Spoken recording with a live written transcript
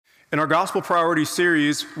In our Gospel Priority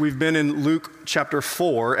series, we've been in Luke chapter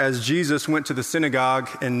 4 as Jesus went to the synagogue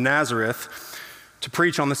in Nazareth to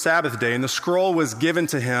preach on the Sabbath day. And the scroll was given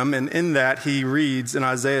to him, and in that he reads in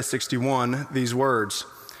Isaiah 61 these words,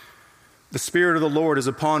 "The Spirit of the Lord is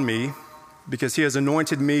upon me, because he has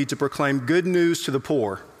anointed me to proclaim good news to the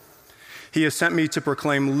poor. He has sent me to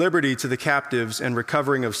proclaim liberty to the captives and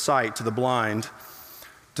recovering of sight to the blind,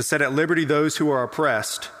 to set at liberty those who are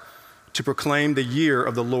oppressed, to proclaim the year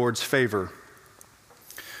of the Lord's favor."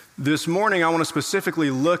 This morning, I want to specifically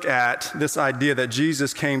look at this idea that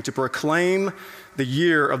Jesus came to proclaim the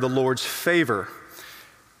year of the Lord's favor.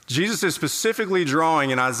 Jesus is specifically drawing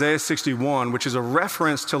in Isaiah 61, which is a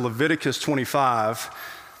reference to Leviticus 25.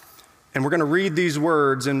 And we're going to read these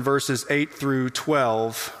words in verses 8 through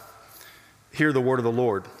 12. Hear the word of the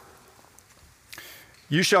Lord.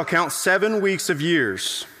 "You shall count 7 weeks of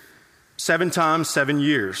years, 7 times 7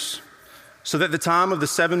 years, so that the time of the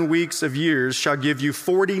 7 weeks of years shall give you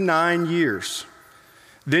 49 years.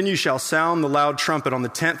 Then you shall sound the loud trumpet on the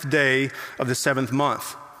 10th day of the 7th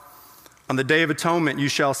month. On the day of atonement you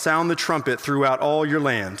shall sound the trumpet throughout all your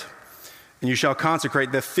land. And you shall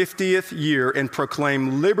consecrate the 50th year and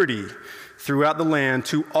proclaim liberty throughout the land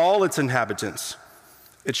to all its inhabitants.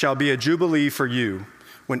 It shall be a jubilee for you,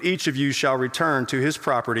 when each of you shall return to his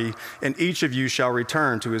property, and each of you shall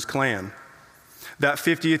return to his clan. That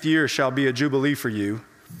 50th year shall be a jubilee for you.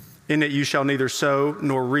 In it you shall neither sow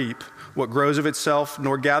nor reap what grows of itself,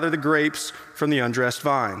 nor gather the grapes from the undressed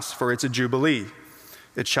vines, for it's a jubilee.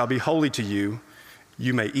 It shall be holy to you.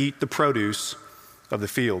 You may eat the produce of the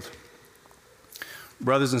field."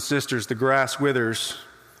 Brothers and sisters, the grass withers,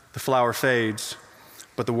 the flower fades,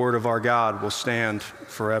 but the word of our God will stand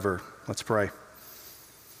forever. Let's pray.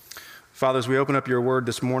 Father, as we open up your word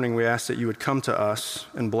this morning, we ask that you would come to us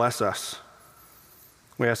and bless us.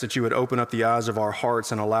 We ask that you would open up the eyes of our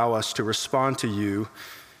hearts and allow us to respond to you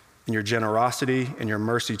in your generosity and your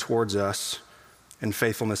mercy towards us in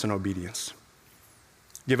faithfulness and obedience.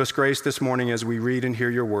 Give us grace this morning as we read and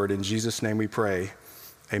hear your word. In Jesus' name we pray,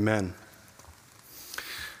 amen.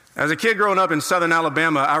 As a kid growing up in southern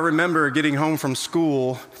Alabama, I remember getting home from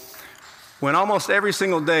school when almost every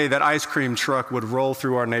single day that ice cream truck would roll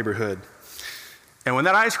through our neighborhood. And when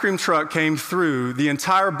that ice cream truck came through, the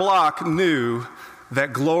entire block knew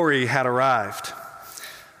that glory had arrived.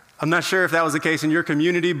 I'm not sure if that was the case in your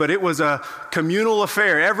community, but it was a communal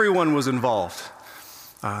affair. Everyone was involved.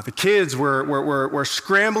 The kids were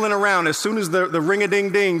scrambling around. As soon as the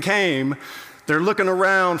ring-a-ding-ding came, they're looking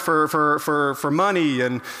around for money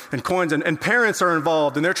and coins, and parents are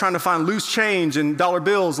involved, and they're trying to find loose change and dollar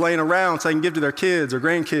bills laying around so they can give to their kids or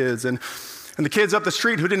grandkids. And the kids up the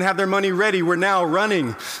street who didn't have their money ready were now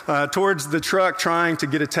running towards the truck trying to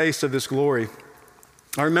get a taste of this glory.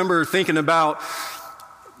 I remember thinking about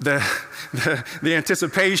the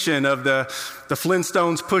anticipation of the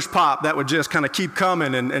Flintstones push pop that would just kind of keep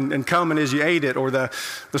coming and coming as you ate it, or the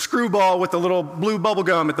screwball with the little blue bubble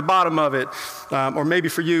gum at the bottom of it, or maybe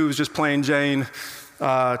for you it was just plain Jane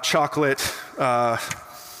chocolate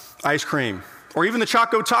ice cream, or even the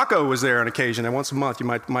Choco Taco was there on occasion, and once a month you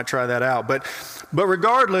might try that out. But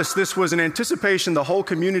regardless, this was an anticipation. The whole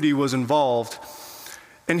community was involved.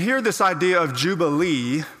 And here, this idea of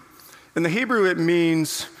jubilee, in the Hebrew it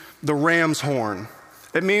means the ram's horn.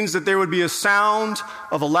 It means that there would be a sound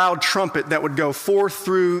of a loud trumpet that would go forth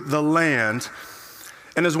through the land.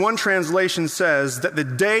 And as one translation says, that the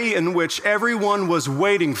day in which everyone was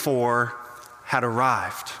waiting for had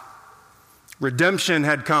arrived. Redemption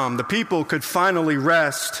had come. The people could finally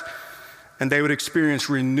rest, and they would experience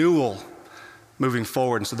renewal moving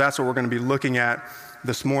forward. And so that's what we're going to be looking at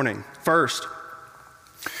this morning. First,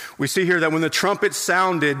 we see here that when the trumpet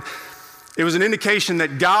sounded, it was an indication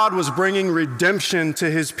that God was bringing redemption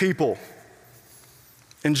to his people.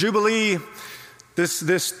 In Jubilee,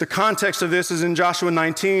 the context of this is in Joshua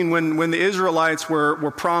 19, when the Israelites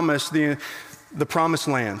were promised the promised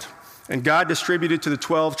land. And God distributed to the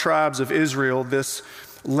 12 tribes of Israel this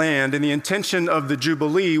land. And the intention of the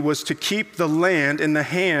Jubilee was to keep the land in the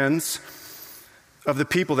hands of the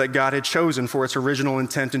people that God had chosen for its original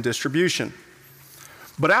intent and distribution.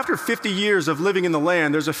 But after 50 years of living in the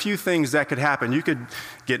land, there's a few things that could happen. You could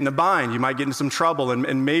get in a bind. You might get into some trouble,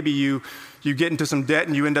 and maybe you get into some debt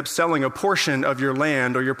and you end up selling a portion of your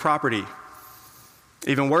land or your property.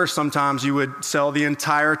 Even worse, sometimes you would sell the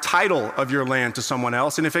entire title of your land to someone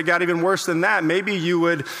else. And if it got even worse than that, maybe you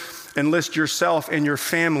would enlist yourself and your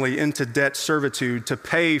family into debt servitude to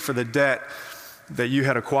pay for the debt that you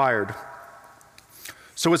had acquired.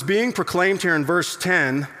 So what's being proclaimed here in verse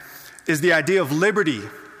 10 is the idea of liberty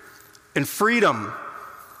and freedom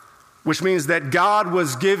which means that God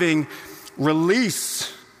was giving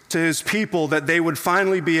release to his people that they would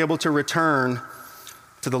finally be able to return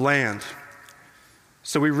to the land.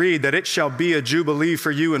 So we read that it shall be a jubilee for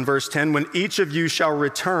you in verse 10 when each of you shall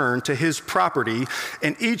return to his property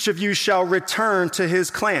and each of you shall return to his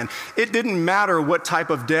clan. It didn't matter what type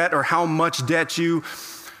of debt or how much debt you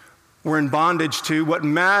were in bondage to. What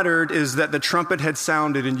mattered is that the trumpet had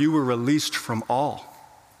sounded and you were released from all.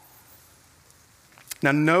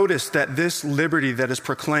 Now notice that this liberty that is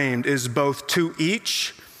proclaimed is both to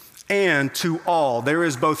each and to all. There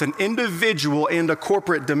is both an individual and a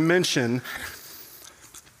corporate dimension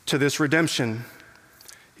to this redemption.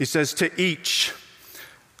 He says to each.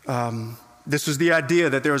 This was the idea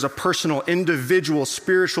that there is a personal, individual,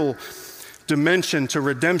 spiritual dimension to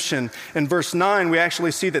redemption. In verse 9, we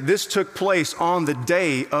actually see that this took place on the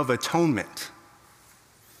Day of Atonement.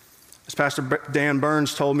 As Pastor Dan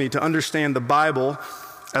Burns told me, to understand the Bible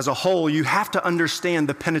as a whole, you have to understand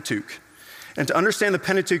the Pentateuch. And to understand the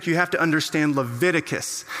Pentateuch, you have to understand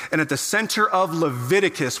Leviticus. And at the center of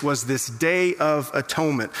Leviticus was this Day of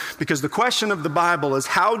Atonement. Because the question of the Bible is,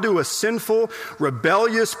 how do a sinful,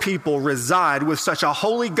 rebellious people reside with such a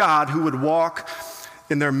holy God who would walk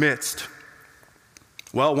in their midst?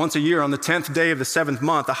 Well, once a year on the 10th day of the 7th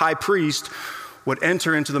month, a high priest would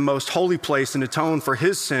enter into the most holy place and atone for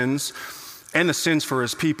his sins and the sins for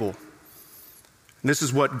his people. And this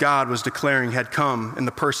is what God was declaring had come in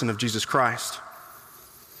the person of Jesus Christ.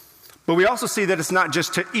 But we also see that it's not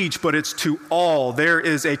just to each, but it's to all. There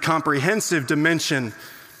is a comprehensive dimension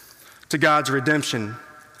to God's redemption.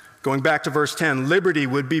 Going back to verse 10, liberty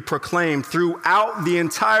would be proclaimed throughout the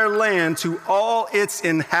entire land to all its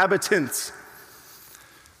inhabitants.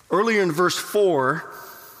 Earlier in verse 4,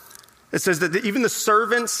 it says that even the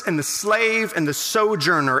servants and the slave and the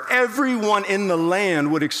sojourner, everyone in the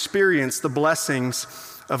land would experience the blessings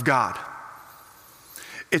of God.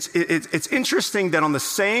 It's interesting that on the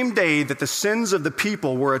same day that the sins of the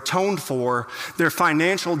people were atoned for, their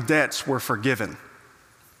financial debts were forgiven.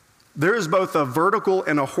 There is both a vertical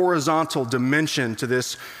and a horizontal dimension to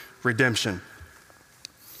this redemption.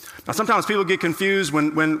 Now, sometimes people get confused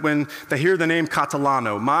when they hear the name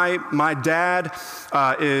Catalano. My dad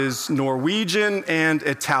is Norwegian and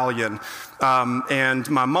Italian, and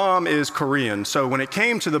my mom is Korean. So when it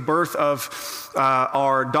came to the birth of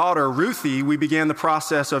our daughter, Ruthie, we began the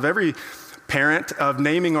process of every parent of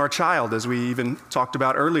naming our child, as we even talked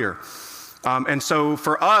about earlier. And so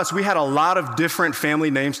for us, we had a lot of different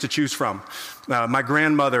family names to choose from. My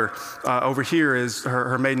grandmother over here is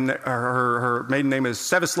her maiden name is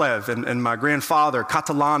Sevaslev, and my grandfather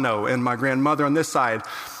Catalano, and my grandmother on this side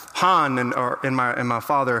Han, and my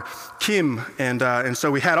father Kim, and so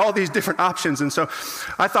we had all these different options. And so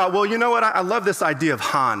I thought, well, you know what? I love this idea of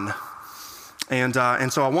Han, and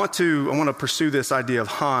so I want to pursue this idea of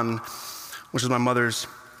Han, which is my mother's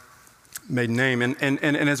maiden name. And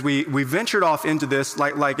as we ventured off into this,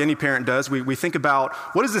 like any parent does, we think about,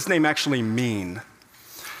 what does this name actually mean?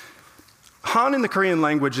 Han in the Korean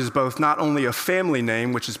language is both not only a family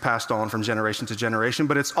name, which is passed on from generation to generation,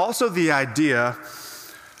 but it's also the idea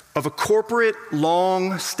of a corporate,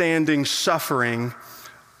 long-standing suffering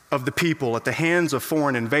of the people at the hands of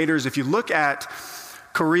foreign invaders. If you look at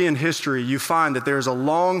Korean history, you find that there's a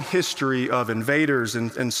long history of invaders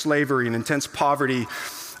and slavery and intense poverty,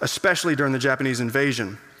 especially during the Japanese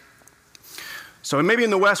invasion. So maybe in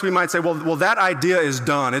the West we might say, well, that idea is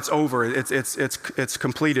done. It's over. It's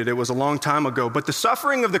completed. It was a long time ago. But the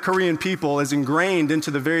suffering of the Korean people is ingrained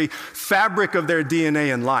into the very fabric of their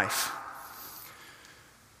DNA and life.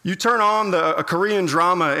 You turn on a Korean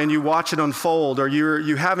drama and you watch it unfold, or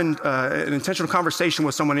you have an intentional conversation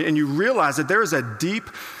with someone and you realize that there is a deep,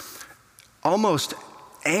 almost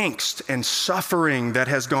angst and suffering that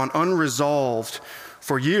has gone unresolved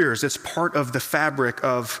for years. It's part of the fabric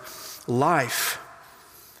of life.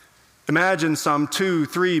 Imagine some 200,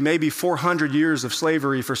 300, maybe 400 years of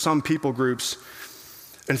slavery for some people groups,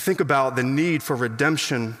 and think about the need for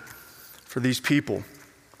redemption for these people.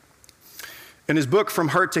 In his book, From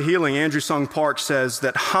Hurt to Healing, Andrew Sung Park says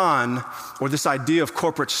that Han, or this idea of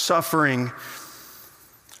corporate suffering,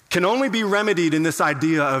 can only be remedied in this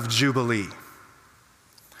idea of Jubilee.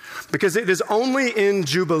 Because it is only in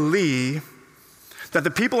Jubilee that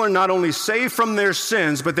the people are not only saved from their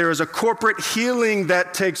sins, but there is a corporate healing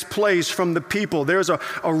that takes place from the people. There's a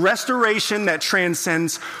restoration that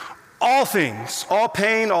transcends all things, all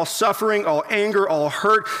pain, all suffering, all anger, all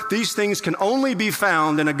hurt. These things can only be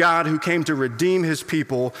found in a God who came to redeem his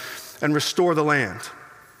people and restore the land.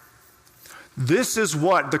 This is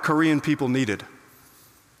what the Korean people needed.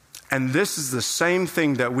 And this is the same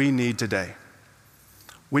thing that we need today.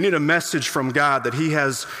 We need a message from God that he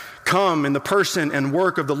has come in the person and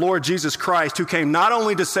work of the Lord Jesus Christ, who came not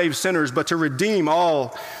only to save sinners, but to redeem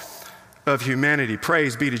all of humanity.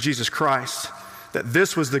 Praise be to Jesus Christ, that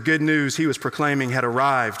this was the good news he was proclaiming had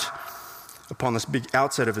arrived upon this big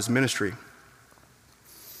outset of his ministry.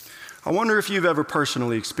 I wonder if you've ever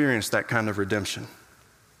personally experienced that kind of redemption.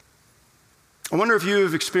 I wonder if you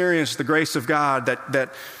have experienced the grace of God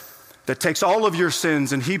that takes all of your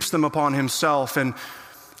sins and heaps them upon himself and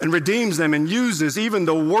redeems them and uses even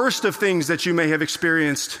the worst of things that you may have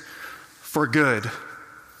experienced for good.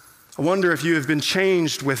 I wonder if you have been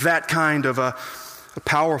changed with that kind of a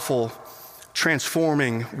powerful,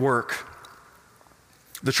 transforming work.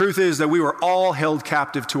 The truth is that we were all held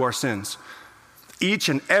captive to our sins. Each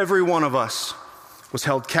and every one of us was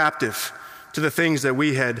held captive to the things that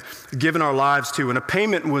we had given our lives to, and a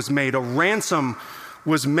payment was made, a ransom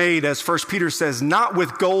was made, as 1 Peter says, not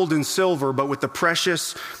with gold and silver, but with the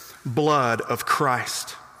precious blood of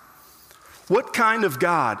Christ. What kind of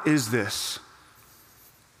God is this,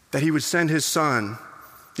 that he would send his son,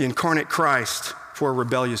 the incarnate Christ, for a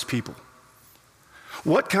rebellious people?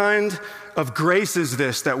 What kind of grace is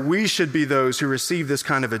this, that we should be those who receive this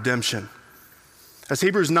kind of redemption? As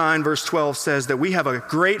Hebrews 9 verse 12 says, that we have a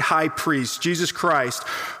great high priest, Jesus Christ,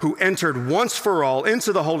 who entered once for all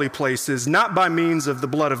into the holy places, not by means of the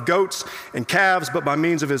blood of goats and calves, but by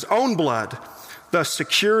means of his own blood, thus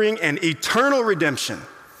securing an eternal redemption.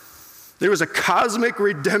 There was a cosmic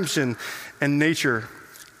redemption and nature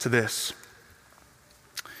to this.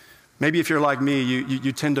 Maybe if you're like me,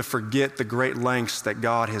 you tend to forget the great lengths that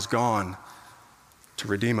God has gone to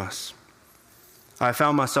redeem us. I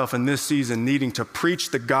found myself in this season needing to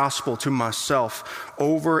preach the gospel to myself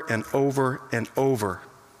over and over and over.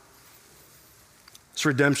 This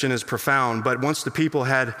redemption is profound, but once the people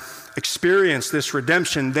had experienced this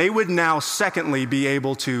redemption, they would now, secondly, be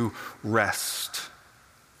able to rest.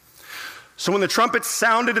 So when the trumpet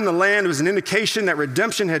sounded in the land, it was an indication that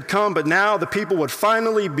redemption had come, but now the people would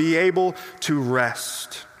finally be able to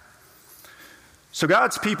rest. So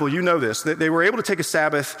God's people, you know this, that they were able to take a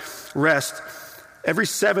Sabbath rest every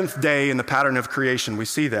seventh day in the pattern of creation. We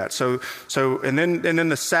see that. And then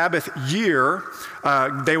the Sabbath year,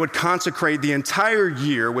 they would consecrate the entire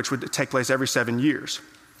year, which would take place every 7 years.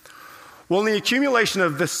 Well, in the accumulation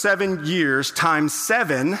of the 7 years times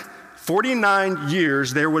 7, 49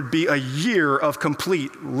 years, there would be a year of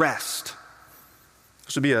complete rest.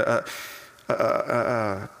 This would be an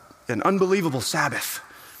unbelievable Sabbath.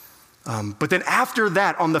 But then after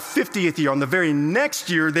that, on the 50th year, on the very next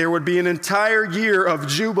year, there would be an entire year of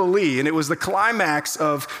Jubilee. And it was the climax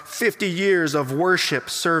of 50 years of worship,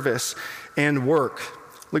 service, and work.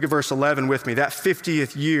 Look at verse 11 with me. That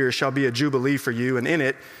 50th year shall be a Jubilee for you, and in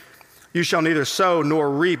it you shall neither sow nor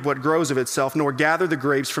reap what grows of itself, nor gather the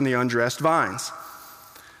grapes from the undressed vines.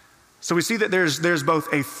 So we see that there's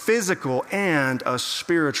both a physical and a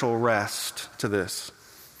spiritual rest to this.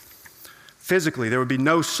 Physically, there would be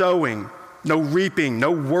no sowing, no reaping,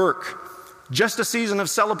 no work, just a season of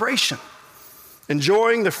celebration,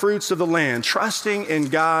 enjoying the fruits of the land, trusting in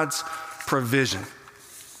God's provision.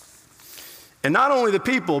 And not only the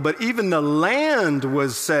people, but even the land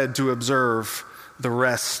was said to observe the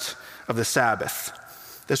rest of the Sabbath.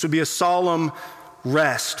 This would be a solemn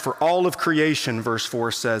rest for all of creation, verse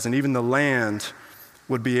 4 says, and even the land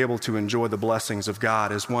would be able to enjoy the blessings of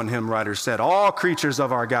God. As one hymn writer said, all creatures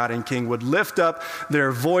of our God and King would lift up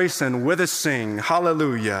their voice and with us sing,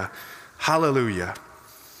 hallelujah, hallelujah.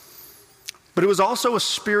 But it was also a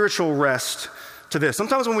spiritual rest to this.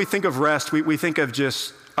 Sometimes when we think of rest, we think of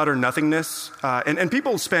just utter nothingness. And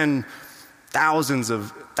people spend thousands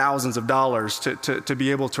of dollars to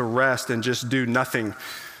be able to rest and just do nothing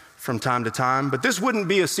from time to time. But this wouldn't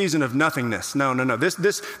be a season of nothingness. No. This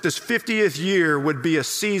 50th year would be a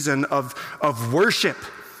season of worship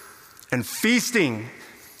and feasting.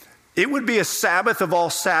 It would be a Sabbath of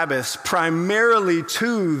all Sabbaths, primarily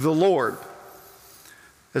to the Lord.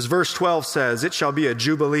 As verse 12 says, it shall be a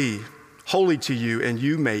Jubilee, holy to you, and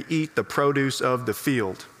you may eat the produce of the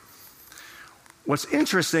field. What's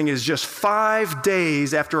interesting is just 5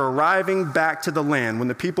 days after arriving back to the land, when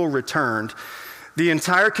the people returned, the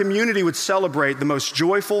entire community would celebrate the most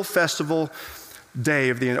joyful festival day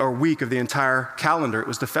of week of the entire calendar. It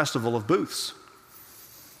was the Festival of Booths.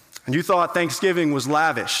 And you thought Thanksgiving was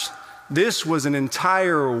lavish. This was an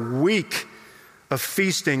entire week of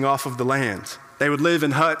feasting off of the land. They would live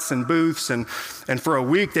in huts and booths, and for a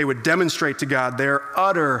week they would demonstrate to God their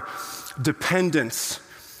utter dependence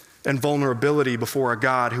and vulnerability before a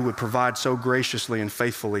God who would provide so graciously and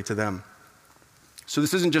faithfully to them. So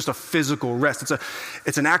this isn't just a physical rest.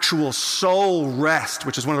 It's an actual soul rest,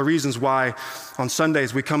 which is one of the reasons why on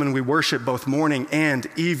Sundays we come and we worship both morning and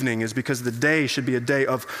evening, is because the day should be a day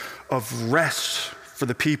of rest for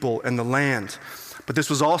the people and the land. But this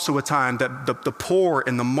was also a time that the poor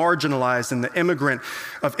and the marginalized and the immigrant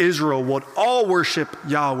of Israel would all worship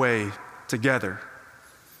Yahweh together.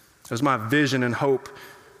 As my vision and hope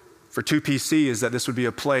for 2PC is that this would be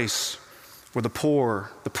a place where the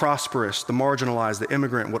poor, the prosperous, the marginalized, the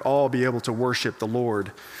immigrant would all be able to worship the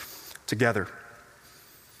Lord together.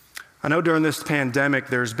 I know during this pandemic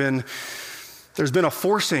there's been a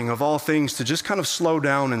forcing of all things to just kind of slow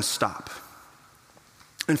down and stop.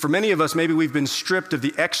 And for many of us, maybe we've been stripped of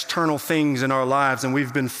the external things in our lives and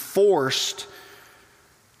we've been forced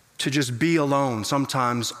to just be alone,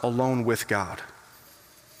 sometimes alone with God.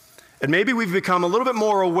 And maybe we've become a little bit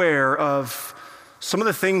more aware of some of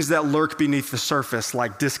the things that lurk beneath the surface,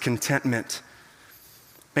 like discontentment.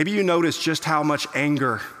 Maybe you notice just how much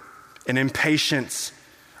anger and impatience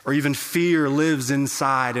or even fear lives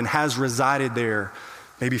inside and has resided there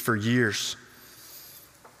maybe for years.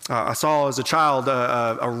 I saw as a child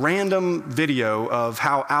a random video of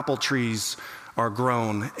how apple trees are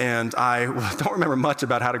grown, and I don't remember much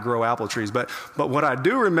about how to grow apple trees, but what I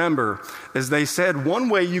do remember is they said one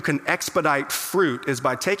way you can expedite fruit is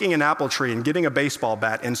by taking an apple tree and getting a baseball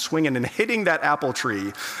bat and swinging and hitting that apple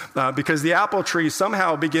tree, because the apple tree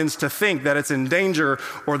somehow begins to think that it's in danger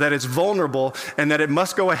or that it's vulnerable and that it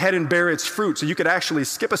must go ahead and bear its fruit. So you could actually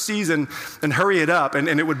skip a season and hurry it up, and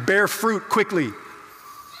it would bear fruit quickly.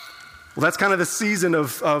 Well, that's kind of the season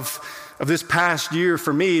of this past year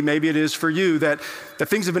for me, maybe it is for you, that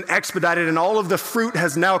things have been expedited and all of the fruit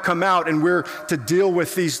has now come out and we're to deal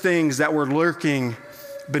with these things that were lurking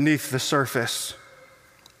beneath the surface.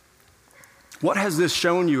 What has this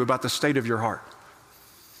shown you about the state of your heart?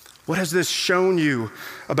 What has this shown you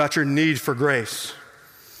about your need for grace?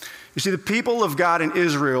 You see, the people of God in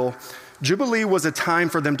Israel, Jubilee was a time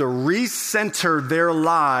for them to recenter their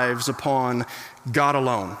lives upon God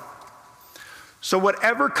alone. So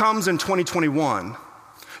whatever comes in 2021,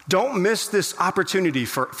 don't miss this opportunity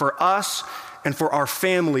for us and for our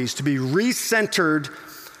families to be recentered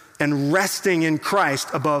and resting in Christ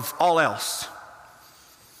above all else.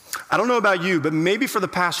 I don't know about you, but maybe for the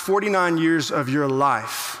past 49 years of your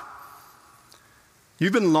life,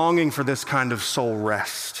 you've been longing for this kind of soul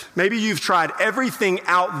rest. Maybe you've tried everything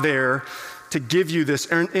out there to give you this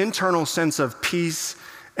internal sense of peace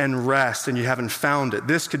and rest, and you haven't found it.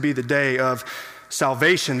 This could be the day of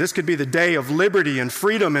salvation. This could be the day of liberty and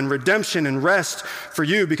freedom and redemption and rest for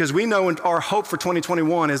you, because we know our hope for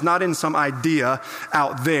 2021 is not in some idea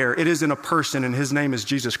out there. It is in a person, and his name is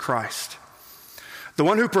Jesus Christ. The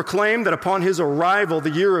one who proclaimed that upon his arrival, the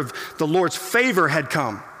year of the Lord's favor had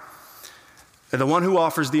come. And the one who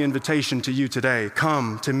offers the invitation to you today,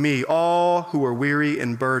 come to me, all who are weary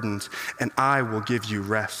and burdened, and I will give you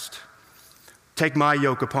rest. Take my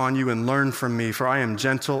yoke upon you and learn from me, for I am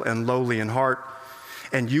gentle and lowly in heart,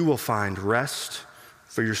 and you will find rest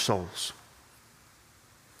for your souls.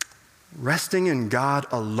 Resting in God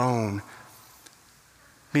alone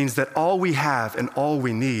means that all we have and all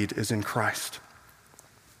we need is in Christ.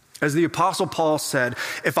 As the Apostle Paul said,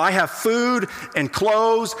 if I have food and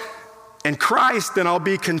clothes and Christ, then I'll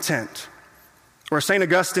be content. Or St.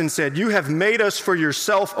 Augustine said, you have made us for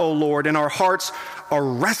yourself, O Lord, and our hearts are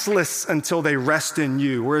restless until they rest in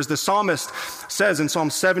you. Whereas the psalmist says in Psalm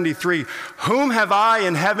 73, whom have I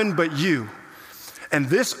in heaven but you? And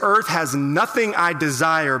this earth has nothing I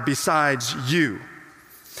desire besides you.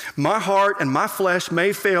 My heart and my flesh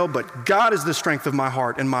may fail, but God is the strength of my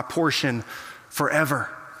heart and my portion forever.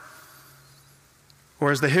 Or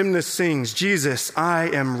as the hymnist sings, Jesus, I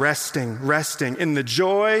am resting in the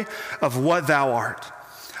joy of what thou art.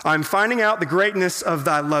 I'm finding out the greatness of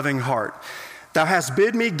thy loving heart. Thou hast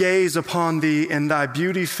bid me gaze upon thee, and thy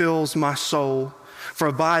beauty fills my soul.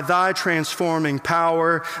 For by thy transforming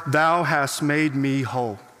power, thou hast made me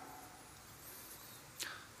whole.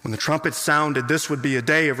 When the trumpet sounded, this would be a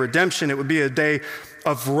day of redemption. It would be a day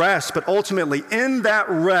of rest. But ultimately, in that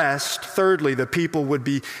rest, thirdly, the people would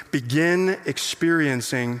begin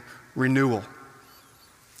experiencing renewal.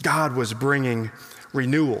 God was bringing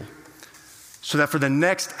renewal. So that for the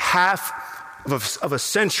next half of a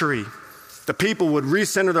century, the people would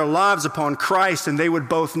recenter their lives upon Christ, and they would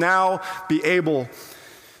both now be able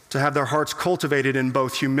to have their hearts cultivated in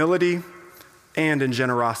both humility and in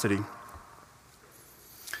generosity.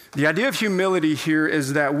 The idea of humility here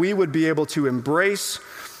is that we would be able to embrace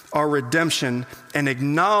our redemption and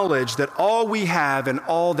acknowledge that all we have and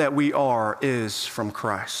all that we are is from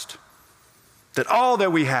Christ. That all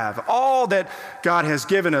that we have, all that God has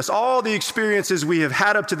given us, all the experiences we have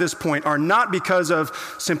had up to this point are not because of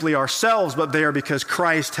simply ourselves, but they are because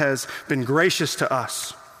Christ has been gracious to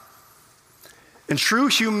us. And true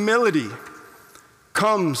humility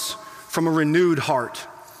comes from a renewed heart.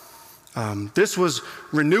 This was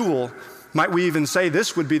renewal. Might we even say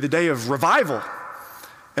this would be the day of revival?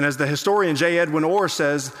 And as the historian J. Edwin Orr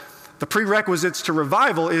says, the prerequisites to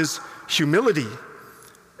revival is humility.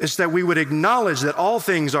 It's that we would acknowledge that all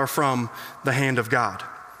things are from the hand of God.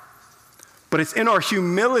 But it's in our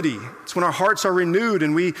humility, it's when our hearts are renewed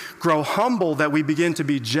and we grow humble that we begin to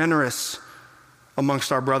be generous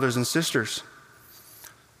amongst our brothers and sisters.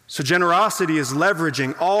 So generosity is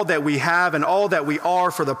leveraging all that we have and all that we are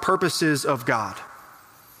for the purposes of God.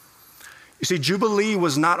 You see, Jubilee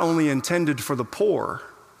was not only intended for the poor,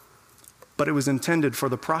 but it was intended for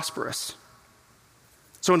the prosperous.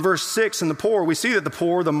 So in verse 6, in the poor, we see that the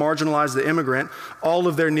poor, the marginalized, the immigrant, all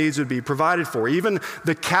of their needs would be provided for. Even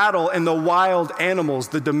the cattle and the wild animals,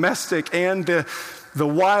 the domestic and the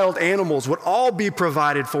wild animals would all be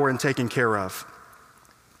provided for and taken care of.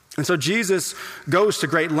 And so Jesus goes to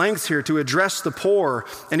great lengths here to address the poor.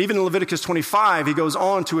 And even in Leviticus 25, he goes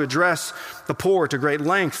on to address the poor to great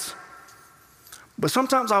lengths. But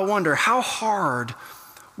sometimes I wonder, how hard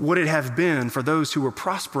would it have been for those who were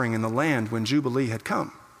prospering in the land when Jubilee had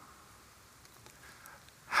come?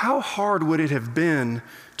 How hard would it have been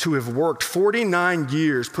to have worked 49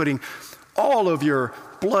 years, putting all of your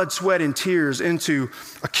blood, sweat, and tears into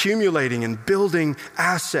accumulating and building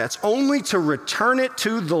assets, only to return it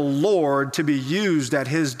to the Lord to be used at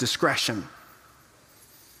his discretion?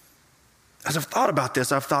 As I've thought about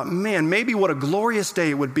this, I've thought, man, maybe what a glorious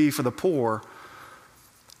day it would be for the poor,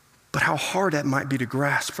 but how hard that might be to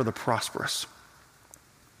grasp for the prosperous.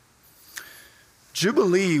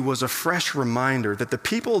 Jubilee was a fresh reminder that the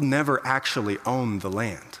people never actually owned the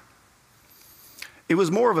land. It was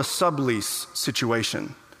more of a sublease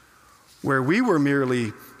situation where we were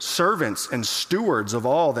merely servants and stewards of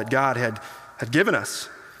all that God had given us.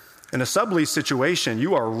 In a sublease situation,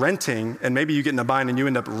 you are renting, and maybe you get in a bind and you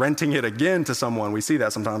end up renting it again to someone. We see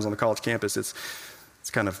that sometimes on the college campus. It's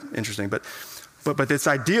kind of interesting, but this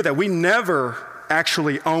idea that we never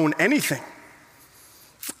actually own anything.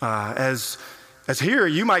 As here,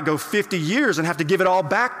 you might go 50 years and have to give it all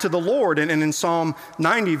back to the Lord. And in Psalm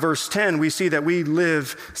 90, verse 10, we see that we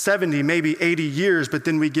live 70, maybe 80 years, but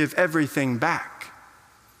then we give everything back.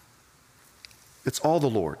 It's all the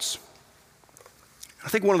Lord's. I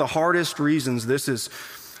think one of the hardest reasons this is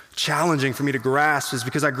challenging for me to grasp is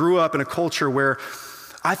because I grew up in a culture where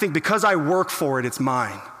I think because I work for it, it's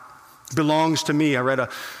mine. It belongs to me.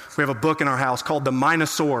 We have a book in our house called The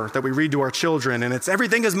Minosaur that we read to our children, and it's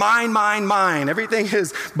everything is mine, mine, mine. Everything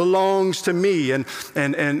belongs to me. And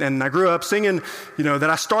I grew up singing, that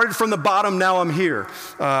I started from the bottom, now I'm here.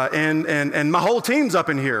 And my whole team's up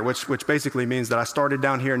in here, which basically means that I started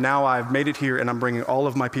down here, now I've made it here, and I'm bringing all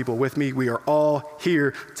of my people with me. We are all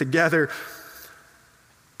here together.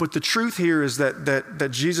 But the truth here is that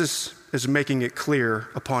Jesus is making it clear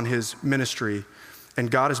upon his ministry, and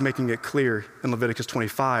God is making it clear in Leviticus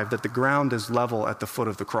 25 that the ground is level at the foot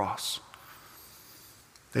of the cross.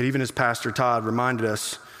 That even as Pastor Todd reminded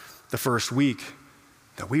us the first week,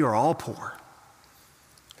 that we are all poor.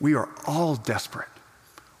 We are all desperate.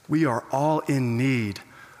 We are all in need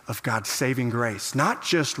of God's saving grace, not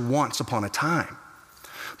just once upon a time,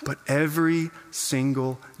 but every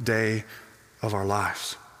single day of our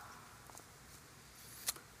lives.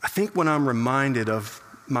 I think when I'm reminded of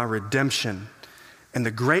my redemption and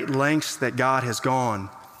the great lengths that God has gone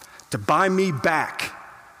to buy me back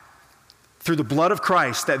through the blood of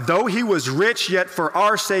Christ, that though he was rich, yet for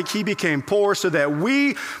our sake he became poor, so that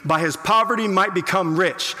we by his poverty might become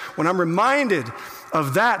rich. When I'm reminded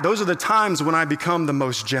of that, those are the times when I become the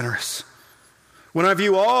most generous. When I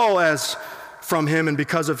view all as from him and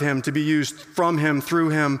because of him, to be used from him,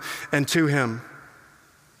 through him, and to him.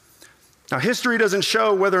 Now, history doesn't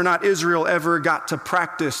show whether or not Israel ever got to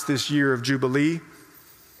practice this year of Jubilee.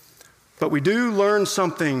 But we do learn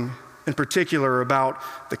something in particular about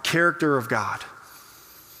the character of God,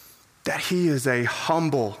 that he is a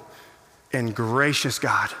humble and gracious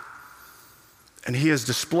God. And he has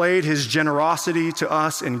displayed his generosity to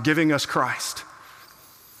us in giving us Christ.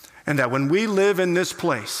 And that when we live in this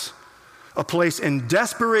place, a place in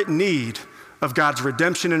desperate need of God's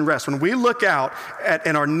redemption and rest, when we look out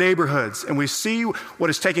in our neighborhoods and we see what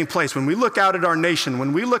is taking place, when we look out at our nation,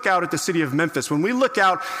 when we look out at the city of Memphis, when we look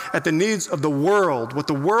out at the needs of the world, what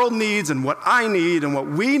the world needs and what I need and what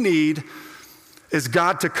we need is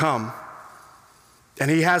God to come.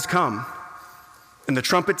 And he has come. and the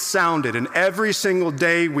trumpet sounded, and every single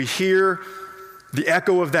day we hear the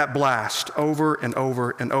echo of that blast over and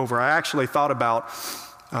over and over. I actually thought about,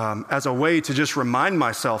 as a way to just remind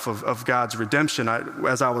myself of God's redemption,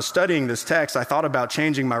 as I was studying this text, I thought about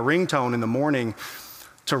changing my ringtone in the morning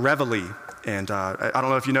to Reveille. And I don't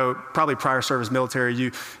know if you know, probably prior service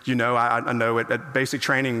military, you know, I know at basic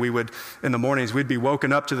training, we would, in the mornings, we'd be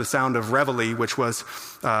woken up to the sound of Reveille, which was,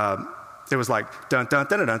 it was like, dun, dun,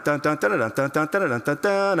 dun, dun, dun, dun, dun, dun, dun, dun, dun, dun,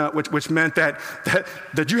 dun, which meant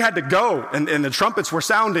that you had to go, and the trumpets were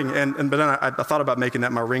sounding, but then I thought about making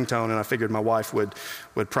that my ringtone, and I figured my wife would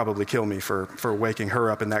probably kill me for waking her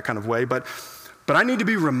up in that kind of way, but I need to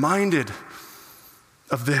be reminded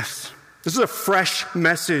of this. This is a fresh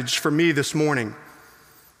message for me this morning,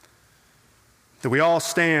 that we all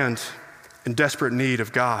stand in desperate need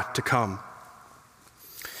of God to come.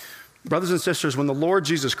 Brothers and sisters, when the Lord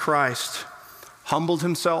Jesus Christ humbled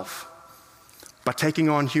himself by taking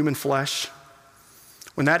on human flesh,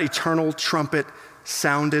 when that eternal trumpet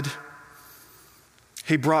sounded,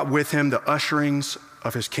 he brought with him the usherings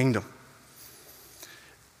of his kingdom.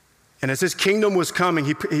 And as his kingdom was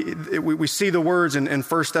coming, we see the words in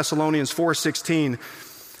 1 Thessalonians 4:16,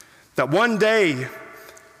 that one day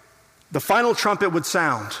the final trumpet would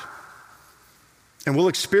sound and we'll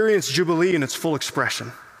experience Jubilee in its full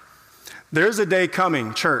expression. There's a day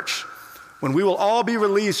coming, church, when we will all be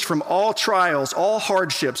released from all trials, all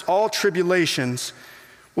hardships, all tribulations.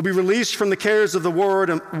 We'll be released from the cares of the world,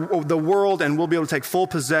 and we'll be able to take full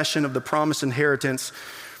possession of the promised inheritance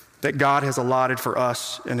that God has allotted for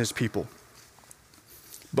us and his people.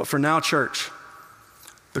 But for now, church,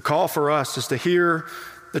 the call for us is to hear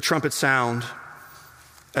the trumpet sound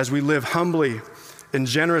as we live humbly and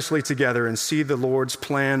generously together and see the Lord's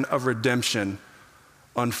plan of redemption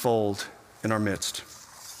unfold in our midst.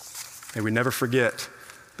 May we never forget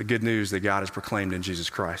the good news that God has proclaimed in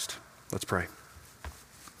Jesus Christ. Let's pray.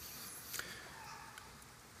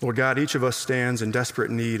 Lord God, each of us stands in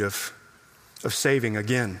desperate need of saving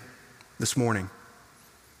again this morning.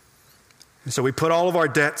 And so we put all of our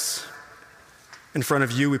debts in front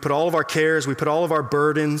of you. We put all of our cares, we put all of our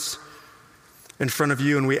burdens in front of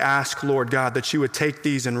you, and we ask, Lord God, that you would take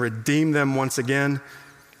these and redeem them once again,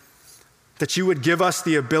 that you would give us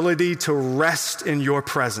the ability to rest in your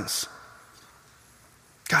presence.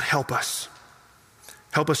 God, help us.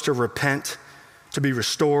 Help us to repent, to be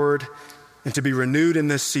restored, and to be renewed in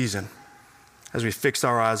this season as we fix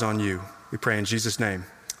our eyes on you. We pray in Jesus' name.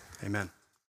 Amen.